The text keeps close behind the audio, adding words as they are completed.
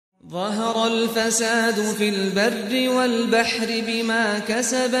ظهر الفساد في البر والبحر بما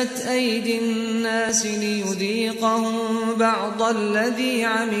كسبت أيدي الناس ليذيقهم بعض الذي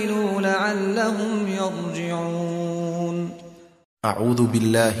عملوا لعلهم يرجعون. أعوذ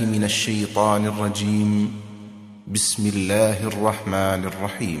بالله من الشيطان الرجيم. بسم الله الرحمن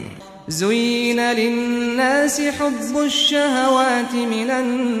الرحيم. زين للناس حب الشهوات من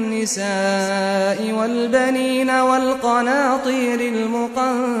النساء والبنين والقناطير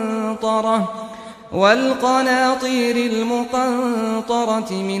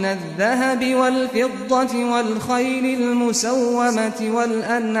المقنطرة من الذهب والفضة والخيل المسومة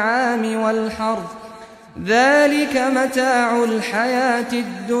والأنعام والحرث ذلك متاع الحياة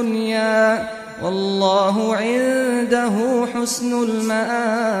الدنيا والله عنده حسن المآب.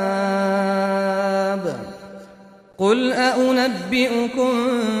 قل أنبئكم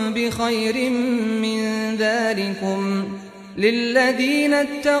بخير من ذلكم للذين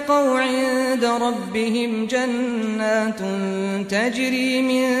اتقوا عند ربهم جنات تجري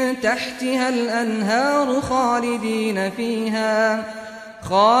من تحتها الأنهار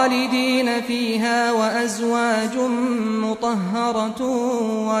خالدين فيها وأزواج مطهرة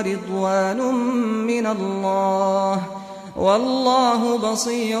ورضوان من الله والله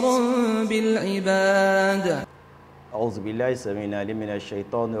بصير بالعباد. أعوذ بالله السميع العليم من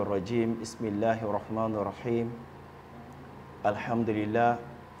الشيطان الرجيم. بسم الله الرحمن الرحيم. الحمد لله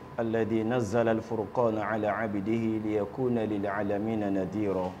الذي نزل الفرقان على عبده ليكون للعالمين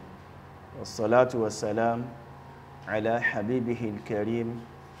نذيرا والصلاة والسلام على حبيبه الكريم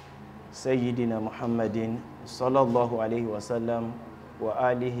سيدنا محمد صلى الله عليه وسلم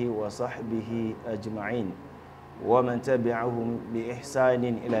وآله وصحبه أجمعين ومن تبعهم بإحسان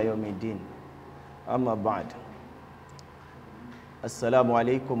إلى يوم الدين. أما بعد، السلام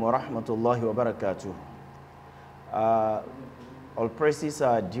عليكم ورحمة الله وبركاته. All praises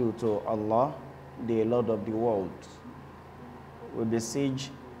are due to Allah, the Lord of the world. We beseech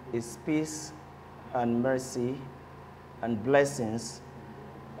His peace and mercy and blessings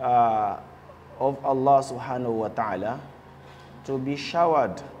of Allah subhanahu wa ta'ala to be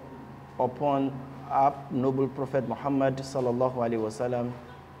showered upon our noble Prophet Muhammad sallallahu alaihi wasallam,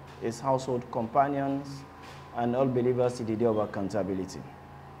 his household companions, and all believers in the day of accountability.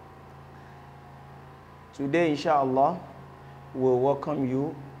 Today, inshallah, we'll welcome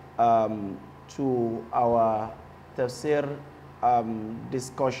you to our tafsir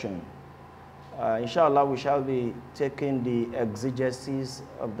discussion. Inshallah, we shall be taking the exegesis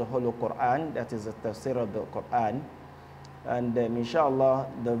of the Holy Quran, that is the tafsir of the Quran. And inshallah,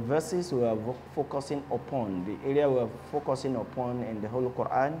 the verses we are focusing upon, the area we are focusing upon in the Holy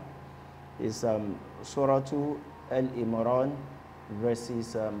Quran is Suratul Imran,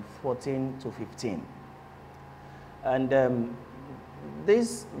 verses 14 to 15. And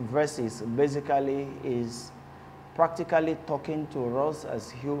these verses basically is practically talking to us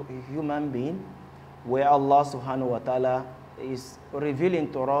as human beings, where Allah subhanahu wa ta'ala is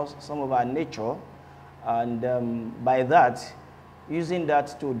revealing to us some of our nature, and by that, using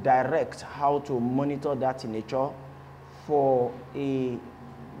that to direct how to monitor that nature for a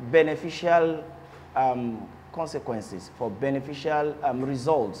beneficial consequences, for beneficial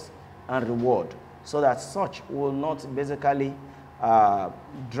results and reward, so that such will not basically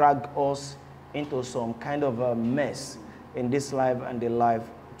drag us into some kind of a mess in this life and the life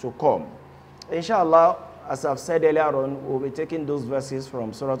to come. Inshallah, as I've said earlier on, we'll be taking those verses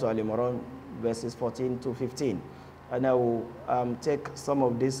from Suratul Imran, verses 14 to 15. And I will take some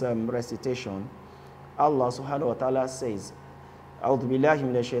of this recitation. Allah subhanahu wa ta'ala says, أعوذ بالله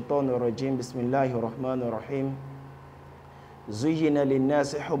من الشيطان الرجيم. بسم الله الرحمن الرحيم. زين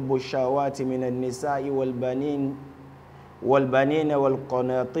للناس حب الشهوات من النساء والبنين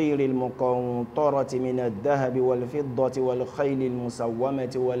والقناطير المقنطرة من الذهب والفضة والخيل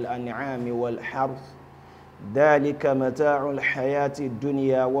المسومة والأنعام والحرث ذلك متاع الحياة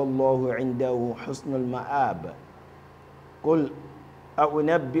الدنيا والله عنده حسن المآب. قل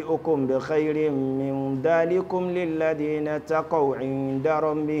أنبئكم بخير من ذلكم للذين اتقوا عند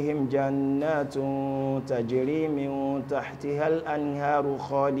ربهم جنات تجري من تحتها الأنهار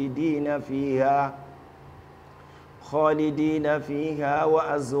خالدين فيها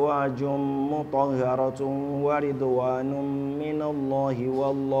وأزواج مطهرة ورضوان من الله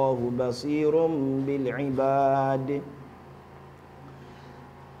والله بصير بالعباد.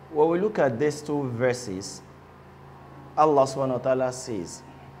 When we look at these two verses, Allah subhanahu wa ta'ala says,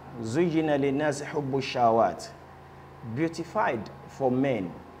 زُيِّنَ لِلنَّاسِ حُبُّ الشَّهَوَاتِ. Beautified for men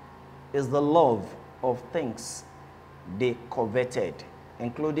is the love of things they coveted,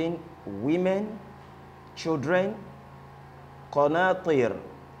 including women, children, qanatir,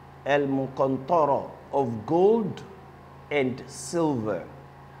 al-muqantara, of gold and silver,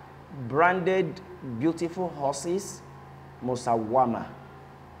 branded beautiful horses, musawwama,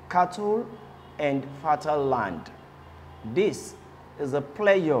 cattle and fertile land. This is the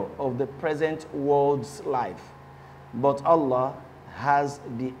pleasure of the present world's life, but Allah has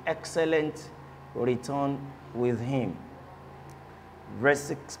the excellent return with him.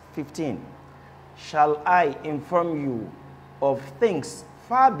 Verse 15, shall I inform you of things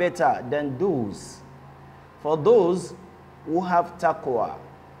far better than those? For those who have taqwa,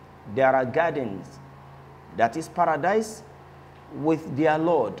 there are gardens, that is paradise, with their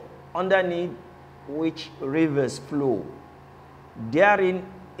Lord, underneath which rivers flow. Therein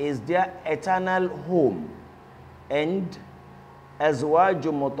is their eternal home. And azwaju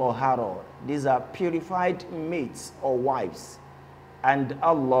mutahhara, these are purified mates or wives, and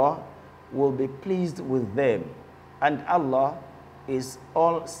Allah will be pleased with them, and Allah is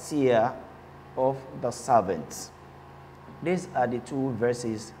all seer of the servants. These are the two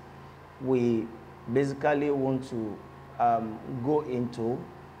verses we basically want to go into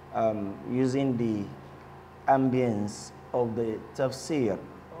using the ambience of the tafsir.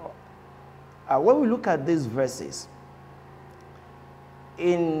 When we look at these verses,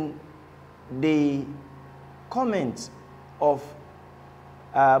 in the comment of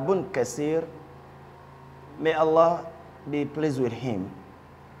Ibn Kathir, may Allah be pleased with him,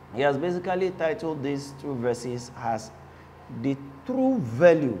 he has basically titled these two verses as the true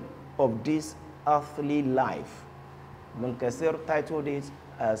value of this earthly life. Ibn Kathir titled it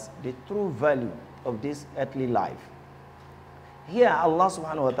as the true value of this earthly life. Here Allah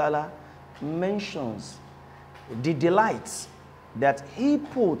subhanahu wa ta'ala mentions the delights that he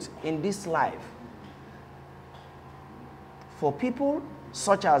put in this life for people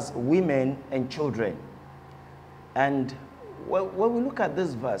such as women and children. And when we look at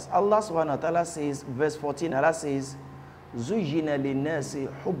this verse, Allah subhanahu wa ta'ala says, verse 14, Allah says, Zujina linnasi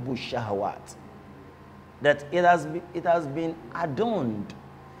hubbu shahawat. That it has been adorned,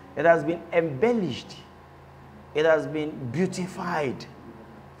 it has been embellished, it has been beautified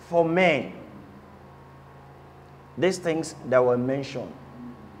for men. These things that were mentioned.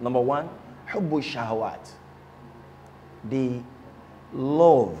 Number one, hubbu shahawat, the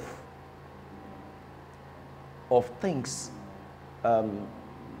love of things,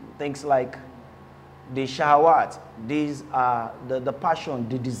 things like the shahawat. These are the passion,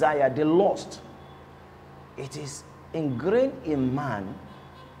 the desire, the lust. It is ingrained in man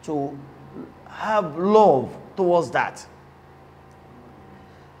to have love towards that.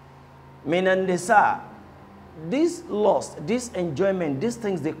 Minan nisa, this lust, this enjoyment, these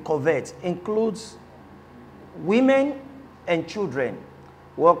things they covet includes women and children.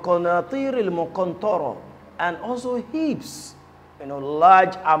 وَقَنَاطِيرِ الْمُقَنْطَرَةِ, and also heaps,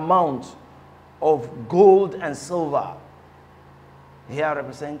 large amounts of gold and silver. Here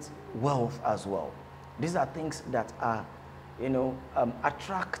represents wealth as well. These are things that are,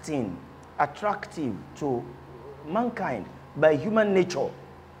 attractive to mankind by human nature.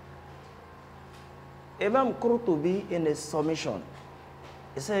 Imam Qurtubi, in his submission,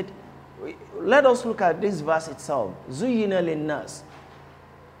 he said, let us look at this verse itself. Zuyina linnas.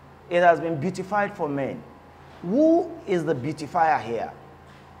 It has been beautified for men. Who is the beautifier here?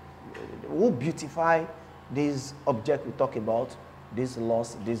 Who beautify this object we talk about, this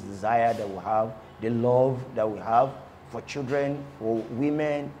lust, this desire that we have, the love that we have for children, for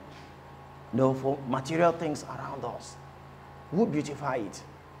women, for material things around us? Who beautify it?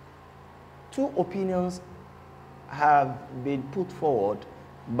 Two opinions have been put forward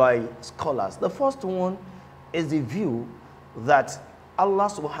by scholars. The first one is the view that Allah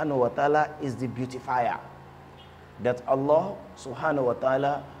subhanahu wa ta'ala is the beautifier. That Allah subhanahu wa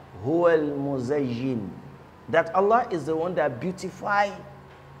ta'ala huwa al-muzayyin. That Allah is the one that beautifies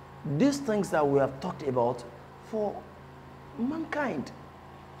these things that we have talked about for mankind.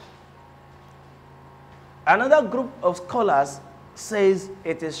 Another group of scholars says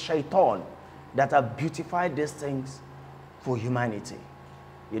it is shaitan that have beautified these things for humanity.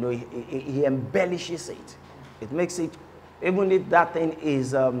 He embellishes it. It makes it, even if that thing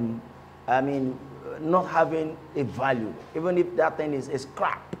is, not having a value, even if that thing is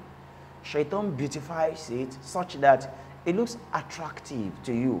scrap, shaitan beautifies it such that it looks attractive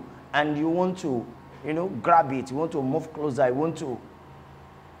to you, and you want to, grab it, you want to move closer, you want to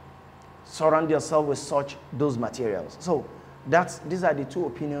surround yourself with those materials. So these are the two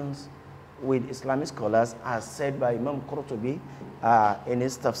opinions with Islamic scholars, as said by Imam Qurtubi in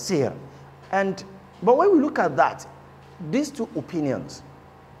his tafsir. But when we look at that, these two opinions,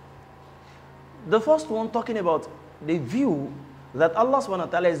 the first one talking about the view that Allah subhanahu wa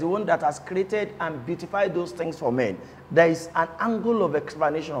ta'ala is the one that has created and beautified those things for men. There is an angle of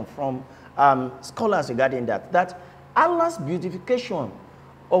explanation from scholars regarding that. That Allah's beautification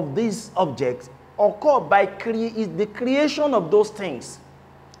of these objects occur by the creation of those things,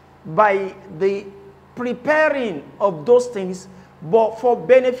 by the preparing of those things, but for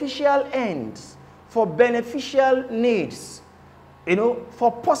beneficial ends, for beneficial needs,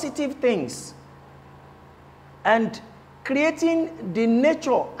 for positive things, and creating the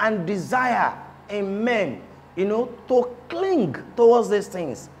nature and desire in men, to cling towards these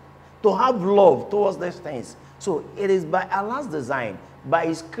things, to have love towards these things. So it is by Allah's design, by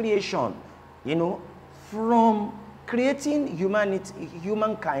His creation, from creating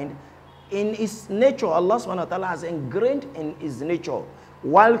humankind in His nature. Allah subhanahu wa ta'ala has ingrained in His nature.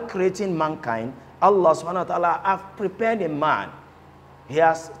 While creating mankind, Allah subhanahu wa ta'ala has prepared a man. He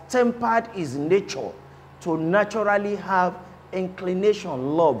has tempered his nature to naturally have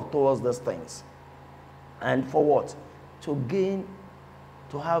inclination, love towards these things. And for what? To gain,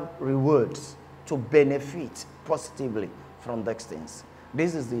 to have rewards, to benefit positively from these things.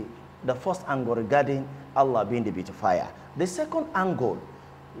 This is the first angle regarding Allah being the beautifier. The second angle,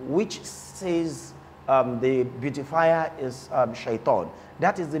 which says the beautifier is shaitan.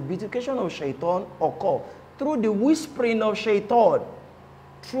 That is, the beautification of shaitan occur through the whispering of shaitan,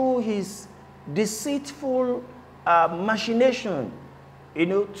 through his deceitful machination,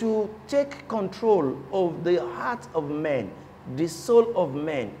 to take control of the heart of man, the soul of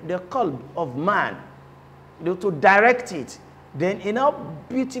man, the qalb of man, to direct it, then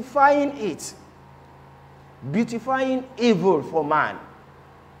beautifying it, beautifying evil for man,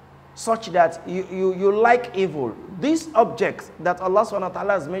 such that you like evil. These objects that Allah subhanahu wa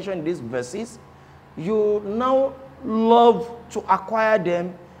ta'ala has mentioned in these verses, you now love to acquire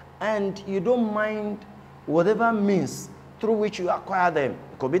them, and you don't mind whatever means through which you acquire them.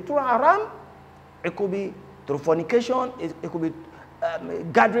 It could be through haram, it could be through fornication, it could be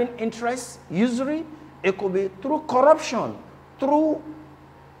gathering interest, usury, it could be through corruption, through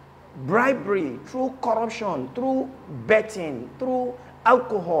bribery, through corruption, through betting, through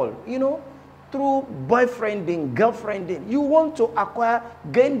alcohol, through boyfriending, girlfriending. You want to acquire,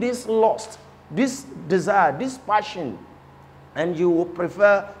 gain this lust, this desire, this passion, and you will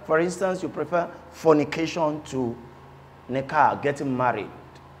prefer, for instance, you prefer fornication to nikah, getting married.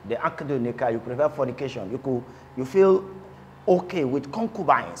 The akdu nikah, you prefer fornication. You feel okay with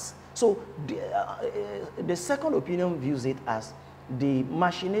concubines. So the second opinion views it as the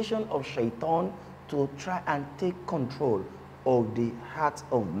machination of shaitan to try and take control of the hearts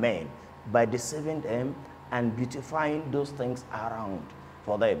of men by deceiving them and beautifying those things around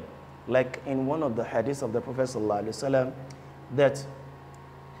for them. Like in one of the hadiths of the Prophet ﷺ, that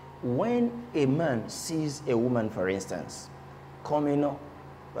when a man sees a woman, for instance,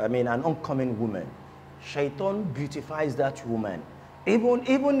 an oncoming woman, shaitan beautifies that woman.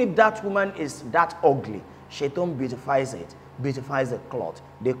 Even if that woman is that ugly, shaitan beautifies it, beautifies the cloth.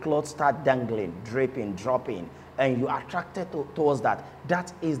 The cloth start dangling, draping, dropping, and you are attracted towards that.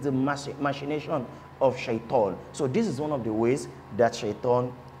 That is the machination of shaitan. So this is one of the ways that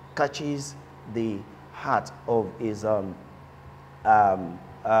shaitan catches the heart of his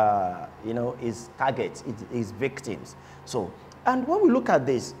his targets, his victims. So, and when we look at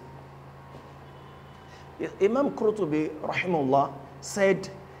this, Imam Qurtubi rahimahullah said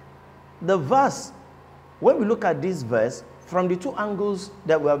the verse, when we look at this verse from the two angles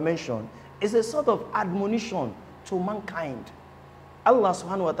that we have mentioned, is a sort of admonition to mankind. Allah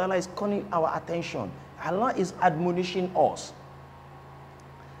subhanahu wa ta'ala is calling our attention. Allah is admonishing us.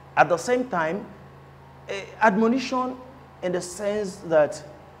 At the same time, admonition in the sense that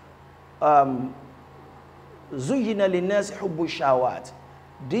zuyina linnas hubbu shahawat.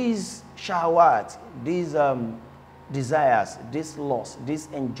 These shahawat, these desires, this loss, this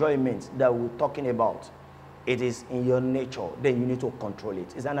enjoyment that we're talking about, it is in your nature, then you need to control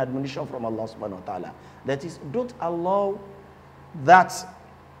it. It's an admonition from Allah subhanahu wa ta'ala. That is, don't allow that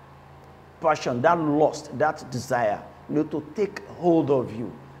passion, that lust, that desire, to take hold of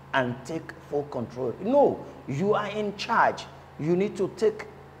you and take full control. No, you are in charge. You need to take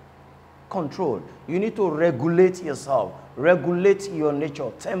control. You need to regulate yourself, regulate your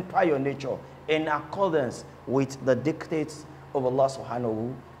nature, temper your nature in accordance with the dictates of Allah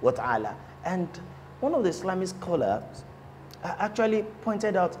subhanahu wa ta'ala. And one of the Islamic scholars actually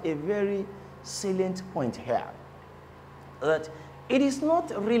pointed out a very salient point here, that it is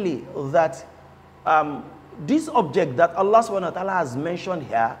not really that this object that Allah subhanahu wa ta'ala has mentioned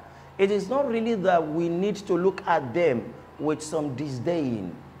here, it is not really that we need to look at them with some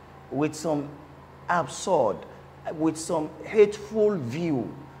disdain, with some absurd, with some hateful view.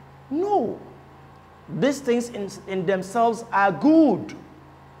 No. These things in themselves are good.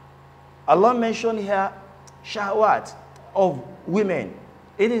 Allah mentioned here shahwat of women.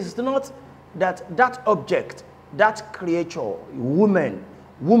 It is not that object, that creature,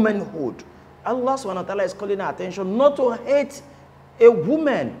 womanhood. Allah subhanahu wa ta'ala is calling our attention not to hate a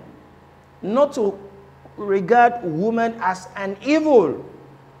woman, not to regard woman as an evil.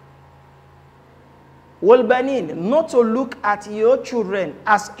 Walbanin, not to look at your children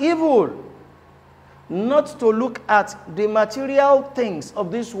as evil, not to look at the material things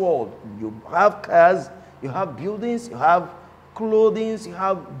of this world. You have cars, you have buildings, you have clothing, you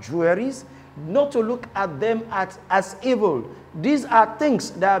have jewelries, not to look at them as evil. These are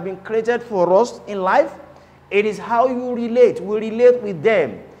things that have been created for us in life. It is how you relate. We relate with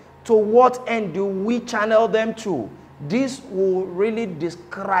them. To what end do we channel them to? This will really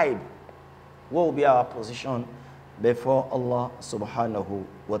describe what will be our position before Allah subhanahu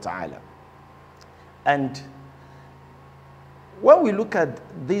wa ta'ala. And when we look at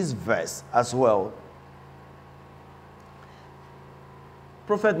this verse as well,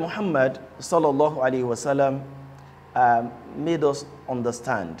 Prophet Muhammad sallallahu alaihi wasallam made us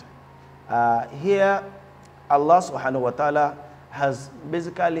understand. Here, Allah subhanahu wa ta'ala has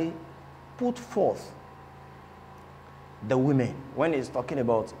basically put forth the women. When he's talking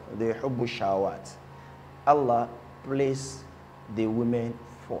about the hubbu shawat, Allah placed the women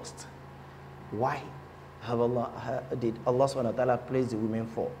first. Why did Allah subhanahu wa ta'ala place the women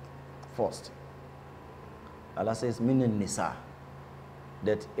first? Allah says, Minan nisa,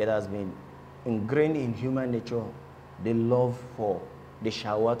 that it has been ingrained in human nature the love for the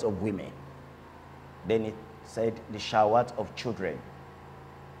shawat of women. Then it said the shawat of children.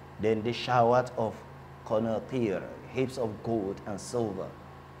 Then the shawat of qanatir, heaps of gold and silver.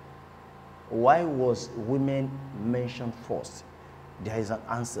 Why was women mentioned first? There is an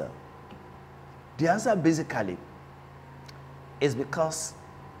answer. The answer basically is because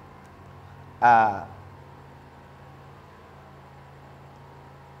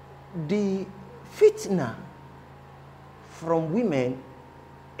the fitna from women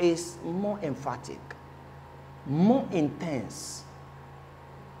is more emphatic, more intense.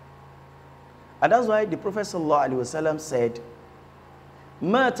 And that's why the Prophet ﷺ said,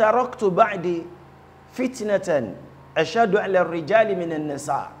 مَا تَرَكْتُ بَعْدِ فِتْنَةً أَشَدُ عَلَى الرِّجَالِ مِنَ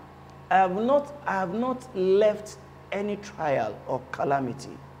النِّسَاءِ. I have not left any trial or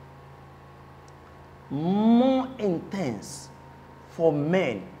calamity more intense for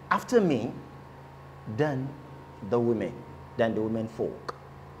men after me than the women folk.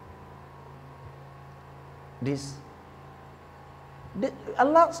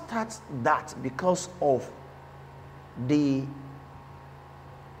 Allah starts that because of the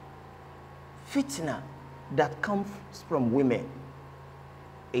fitna that comes from women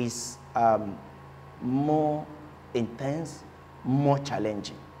is more intense, more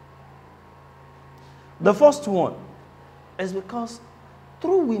challenging. The first one is because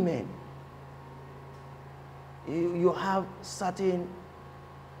through women, you have certain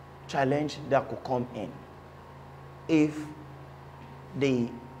challenge that could come in. If the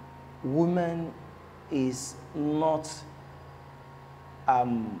woman is not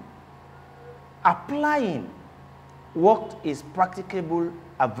applying what is practically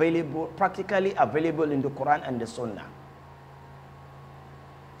available in the Quran and the Sunnah.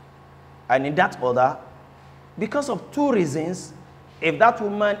 And in that order, because of two reasons, if that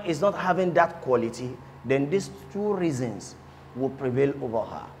woman is not having that quality, then these two reasons will prevail over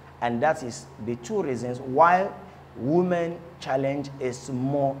her. And that is the two reasons why women challenge is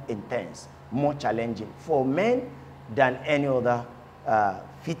more intense, more challenging for men than any other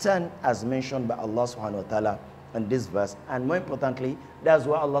fitan as mentioned by Allah subhanahu wa ta'ala in this verse. And more importantly, that's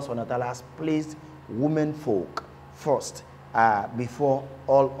why Allah subhanahu wa ta'ala has placed women folk first before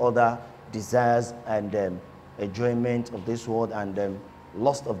all other desires and enjoyment of this world and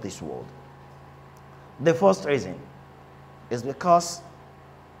lust of this world. The first reason is because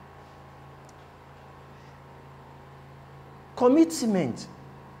commitment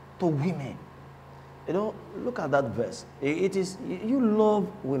to women. You know, look at that verse. It is, you love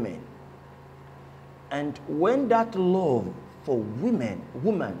women. And when that love for women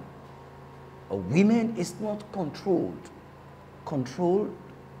is not controlled,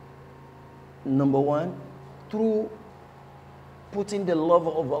 number one, through putting the love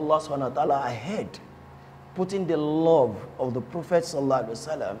of Allah subhanahu wa ta'ala ahead, putting the love of the Prophet sallallahu alaihi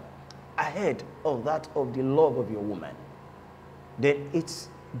wasallam ahead of that of the love of your woman, then it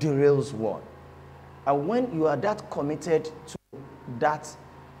derails one. And when you are that committed to that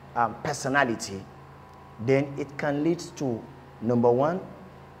personality, then it can lead to, number one,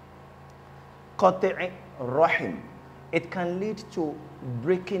 qati' rahim. It can lead to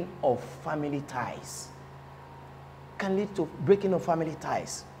breaking of family ties. Can lead to breaking of family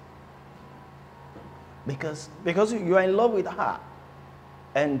ties. Because you are in love with her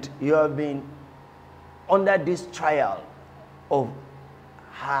and you have been under this trial of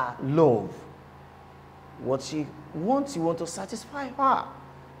her love. What she wants, you want to satisfy her.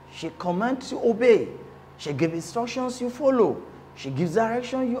 She commands, you obey. She gives instructions, you follow. She gives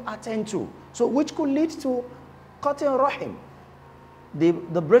direction, you attend to. So which could lead to qati' rahim,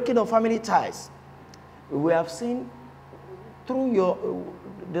 the breaking of family ties. We have seen through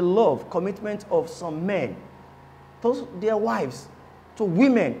the love, commitment of some men, their wives, to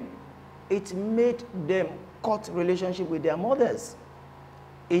women, it made them cut relationship with their mothers.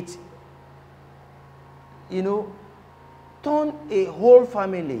 It, turned a whole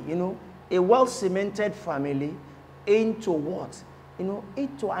family, a well-cemented family into what?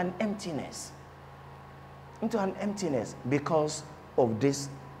 Into an emptiness. Into an emptiness because of this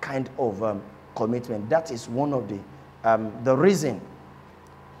kind of commitment. That is one of the reason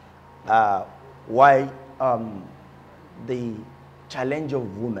why the challenge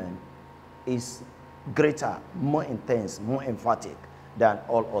of women is greater, more intense, more emphatic than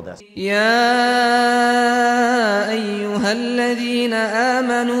all others. يا أيها الذين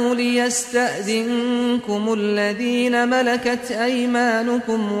آمنوا ليستأذنكم الذين ملكت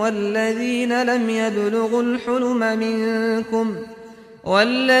أيمانكم والذين لم يبلغوا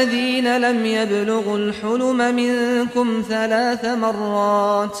الحلم منكم 3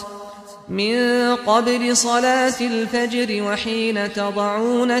 مرات من قبل صلاة الفجر وحين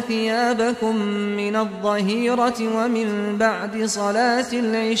تضعون ثيابكم من الظهيرة ومن بعد صلاة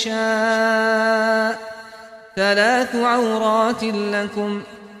العشاء 3 عورات لكم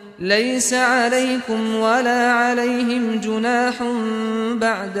ليس عليكم ولا عليهم جناح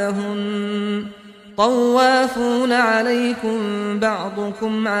بعدهن طوافون عليكم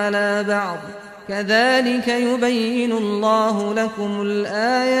بعضكم على بعض كذلك يبين الله لكم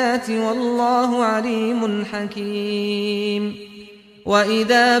الآيات والله عليم حكيم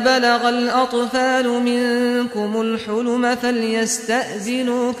وإذا بلغ الأطفال منكم الحلم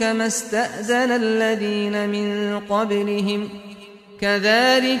فليستأذنوا كما استأذن الذين من قبلهم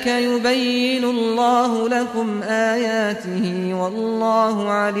كذلك يبين الله لكم آياته والله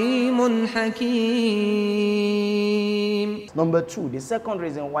عليم حكيم. Number 2, the second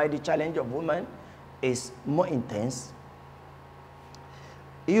reason why the challenge of women is more intense.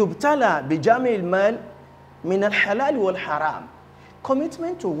 يبتلى بجمع المال من الحلال والحرام.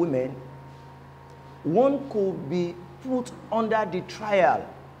 Commitment to women, one could be put under the trial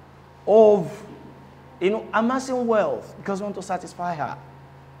of amassing wealth because you want to satisfy her.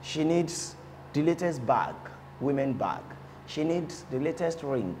 She needs the latest bag, women bag. She needs the latest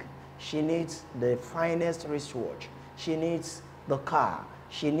ring. She needs the finest wristwatch. She needs the car.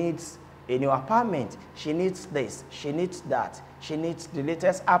 She needs a new apartment. She needs this. She needs that. She needs the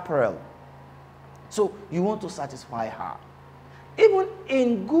latest apparel. So you want to satisfy her. Even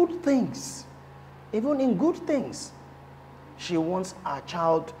in good things, she wants her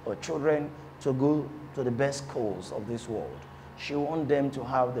child or children to go to the best schools of this world. She wants them to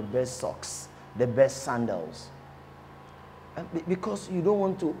have the best socks, the best sandals. Because you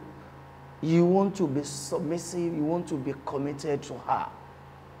want to be submissive, you want to be committed to her.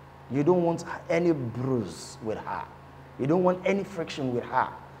 You don't want any bruise with her. You don't want any friction with her.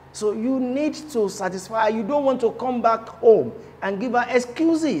 So you need to satisfy her. You don't want to come back home and give her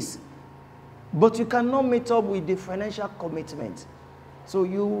excuses. But you cannot meet up with the financial commitment. So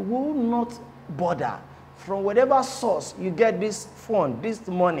you will not bother. From whatever source you get this fund, this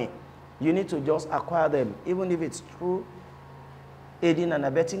money, you need to just acquire them, even if it's through aiding and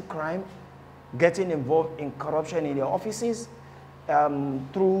abetting crime, getting involved in corruption in your offices,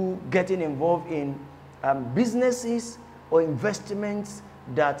 through getting involved in businesses or investments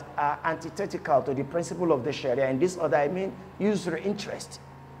that are antithetical to the principle of the Sharia. And this other, I mean, usury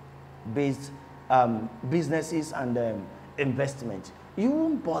interest-based businesses and investment. You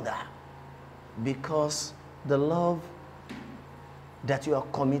won't bother because the love that you are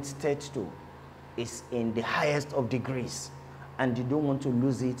committed to is in the highest of degrees, and you don't want to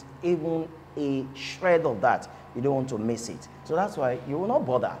lose it, even a shred of that. You don't want to miss it. So that's why you will not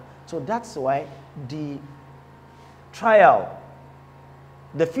bother. So that's why the trial,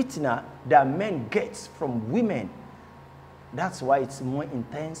 the fitna that men get from women, that's why it's more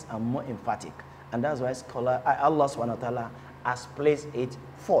intense and more emphatic. And that's why Allah subhanahu wa ta'ala has placed it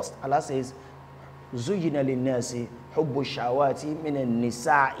first. Allah says, زُيِّنَ لِلنَّاسِ حُبُّ الشَّهَوَاتِ مِنَ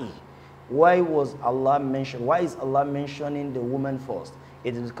النِّسَاءِ Why is Allah mentioning the woman first?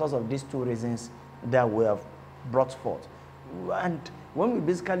 It is because of these two reasons that we have brought forth. And when we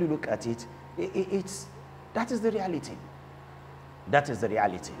basically look at it, that is the reality. That is the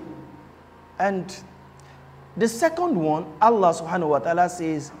reality. And the second one, Allah subhanahu wa ta'ala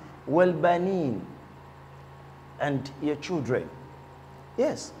says, wal banin, and your children.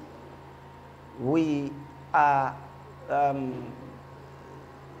 Yes, we are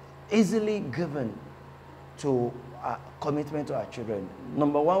easily given to commitment to our children.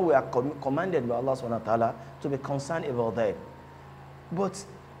 Number one, we are commanded by Allah subhanahu wa ta'ala to be concerned about them. But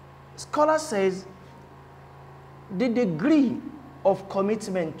scholar says the degree of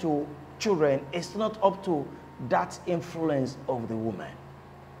commitment to children is not up to that influence of the woman.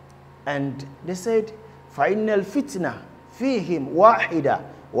 And they said, فَإِنَّ الْفِتْنَةِ فِيهِمْ وَاحِدًا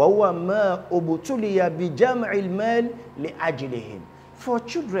وَهُوَ مَا أُبْتُلِيَ بِجَمْعِ الْمَالِ لِأَجْلِهِمْ. For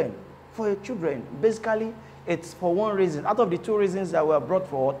your children, basically, it's for one reason. Out of the two reasons that were brought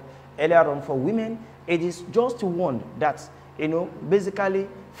forth earlier on for women, it is just one that, basically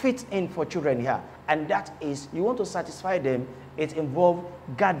fits in for children here. And that is, you want to satisfy them, it involves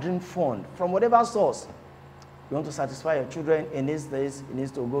gathering fund from whatever source. You want to satisfy your children in this days, you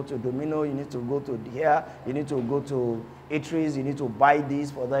need to go to Domino, you need to go to here, you need to go to eateries, you need to buy this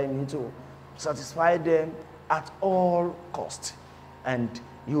for them, you need to satisfy them at all cost. And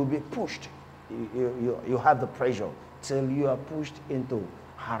you will be pushed. You have the pressure till you are pushed into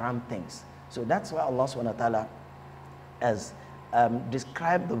haram things. So that's why Allah subhanahu wa ta'ala has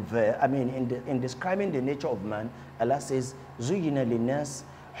described the verse. I mean, in describing the nature of man, Allah says, زُيِّنَ لِلنَّاسِ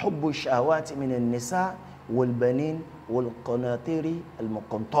حُبُّ الشَّهَوَاتِ مِنَ النِّسَاءِ وَالْبَنِينَ وَالْقَنَاطِيرِ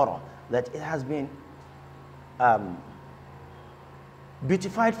الْمُقَنطَرَةِ. That it has been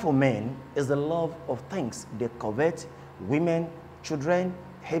beautified for men is the love of things they covet, women, children,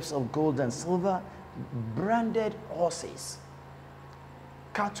 heaps of gold and silver, branded horses,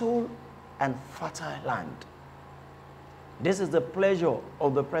 cattle, and fertile land. This is the pleasure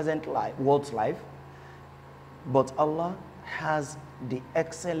of the present life, world's life, but Allah has the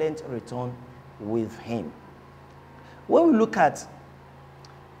excellent return with him. When we look at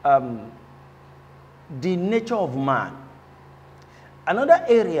the nature of man, another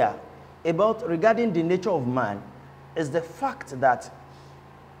area regarding the nature of man is the fact that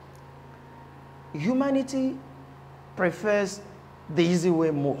humanity prefers the easy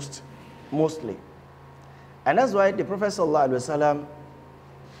way mostly. And that's why the Prophet ﷺ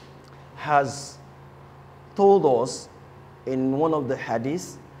has told us in one of the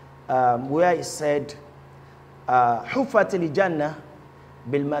hadiths where he said, حُفَّتِ الْجَنَّةِ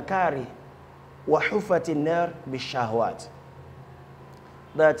بِالْمَكَارِ وَحُفَّتِ النَّارِ بِالشَّهْوَاتِ.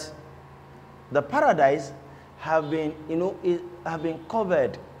 That the paradise have been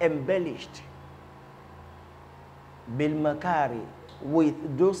covered, embellished, bil-makari,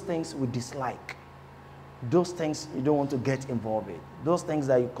 with those things we dislike, those things you don't want to get involved with, those things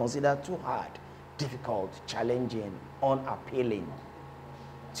that you consider too hard, difficult, challenging, unappealing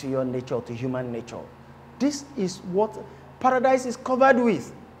to your nature, to human nature. This is what paradise is covered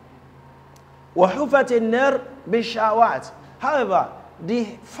with. وَحُفَّتِ النَّارِ بِالشَّهْوَاتِ. However, the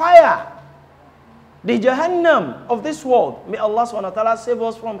fire, the Jahannam of this world, may Allah subhanahu wa ta'ala save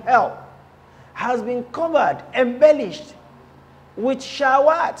us from hell, has been covered, embellished with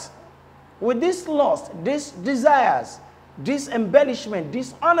shahwat, with this lust, these desires, this embellishment,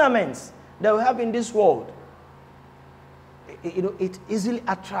 these ornaments that we have in this world. It easily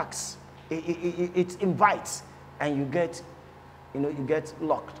attracts, it invites, and you get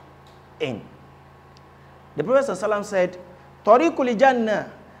locked in. The Prophet ﷺ said, طريق الجنة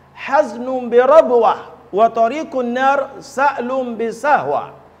حزن بربوة وطريق النار سأل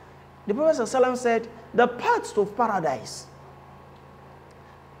بسهوة. The Prophet ﷺ said, the path to paradise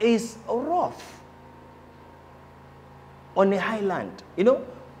is rough on a highland.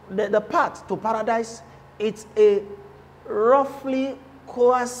 The path to paradise, it's a roughly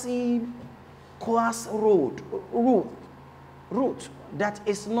coarse route that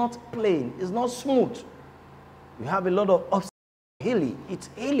is not plain, it's not smooth. You have a lot of obstacles. It's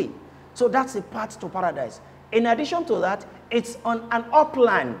hilly. So that's a path to paradise. In addition to that, it's on an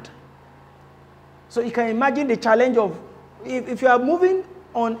upland. So you can imagine the challenge of, if you are moving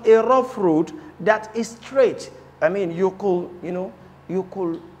on a rough road that is straight, I mean, you could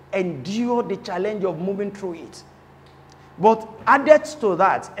endure the challenge of moving through it. But added to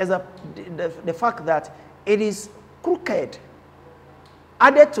that is the fact that it is crooked.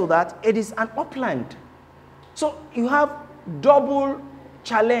 Added to that, it is an upland. So you have double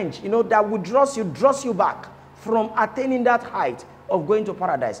challenge, that would draw you back from attaining that height of going to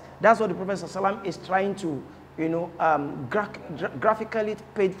paradise. That's what the Prophet ﷺ is trying to, graphically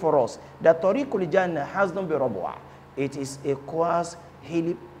paint for us. That Tariqul Jannah has not been rabwa. It is a course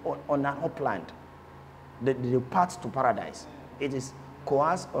hilly on an upland. The path to paradise. It is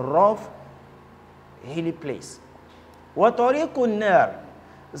coarse, rough, hilly place. وَطَرِيقُ النَّارِ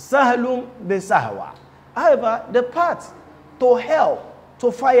سَهْلٌ بِسَهْوَةٍ. However, the path to hell,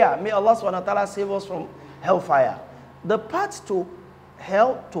 to fire, may Allah subhanahu wa ta'ala save us from hellfire. The path to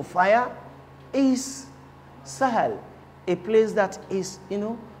hell, to fire, is sahal, a place that is,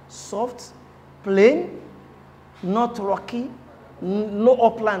 soft, plain, not rocky, no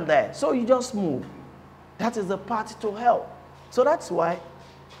upland there. So you just move. That is the path to hell. So that's why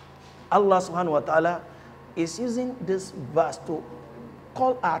Allah subhanahu wa ta'ala is using this verse to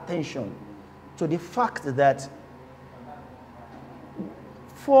call our attention to the fact that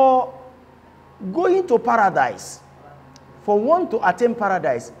for going to paradise, for one to attain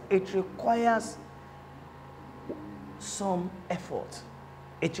paradise, it requires some effort.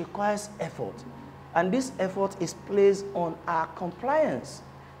 It requires effort. And this effort is placed on our compliance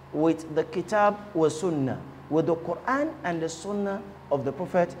with the Kitab wa Sunnah, with the Quran and the Sunnah of the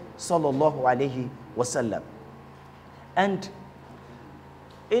Prophet sallallahu alaihi wasallam. And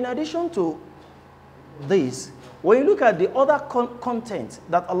in addition to this, when you look at the other content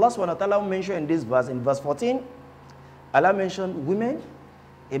that Allah subhanahu wa ta'ala mentioned in this verse, in verse 14, Allah mentioned women,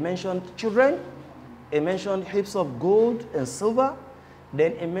 He mentioned children, He mentioned heaps of gold and silver,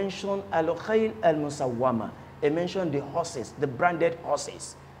 then He mentioned al-khayl al-musawwama, He mentioned the horses, the branded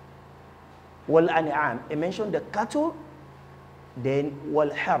horses, wal-an'am, He mentioned the cattle, then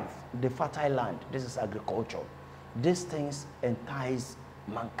wal-harth, the fertile land. This is agriculture. These things entice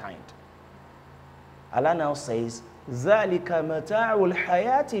mankind. Allah now says, ذَلِكَ مَتَاعُ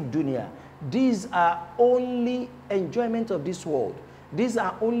الْحَيَاةِ الدُّنْيَا. These are only enjoyment of this world. These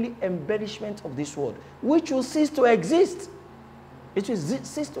are only embellishment of this world, which will cease to exist. It will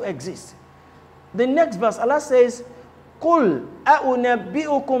cease to exist. The next verse, Allah says, قُلْ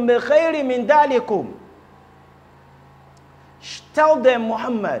أَأُنَبِّئُكُمْ بِخَيْرٍ مِنْ ذَلِكُمْ. Tell them,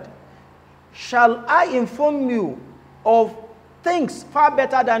 Muhammad, shall I inform you of things far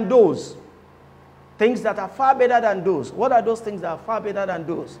better than those? Things that are far better than those. What are those things that are far better than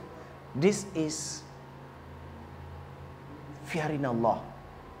those? This is fearing Allah.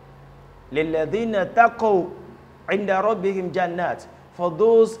 لِلَّذِينَ تَقَوْا عِنْدَ رَبِّهِمْ جَنَّاتٍ. For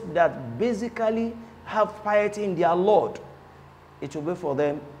those that basically have piety in their Lord, it will be for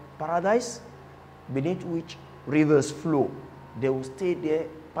them paradise beneath which rivers flow. They will stay there,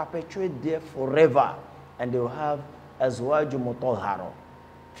 perpetuate there forever, and they will have azwaju mutahhara,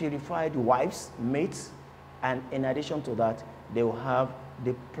 purified wives, mates, and in addition to that, they will have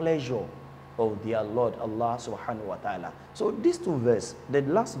the pleasure of their Lord, Allah subhanahu wa ta'ala. So these two verses, the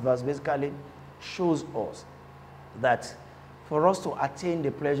last verse basically shows us that for us to attain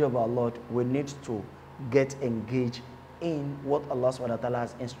the pleasure of our Lord, we need to get engaged in what Allah subhanahu wa ta'ala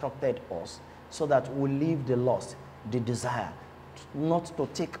has instructed us, so that we leave the lust, the desire, not to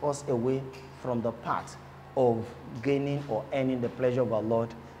take us away from the path of gaining or earning the pleasure of our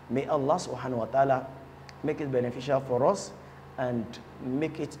Lord. May Allah subhanahu wa ta'ala make it beneficial for us and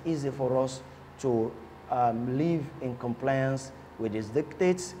make it easy for us to live in compliance with His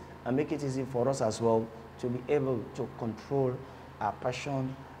dictates, and make it easy for us as well to be able to control our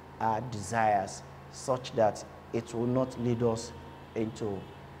passion, our desires, such that it will not lead us into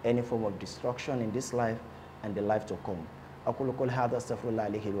any form of destruction in this life and the life to come. أقول قول هذا استغفر الله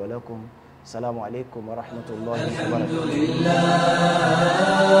لي ولكم. السلام عليكم ورحمة الله وبركاته.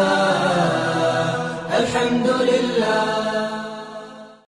 الحمد لله.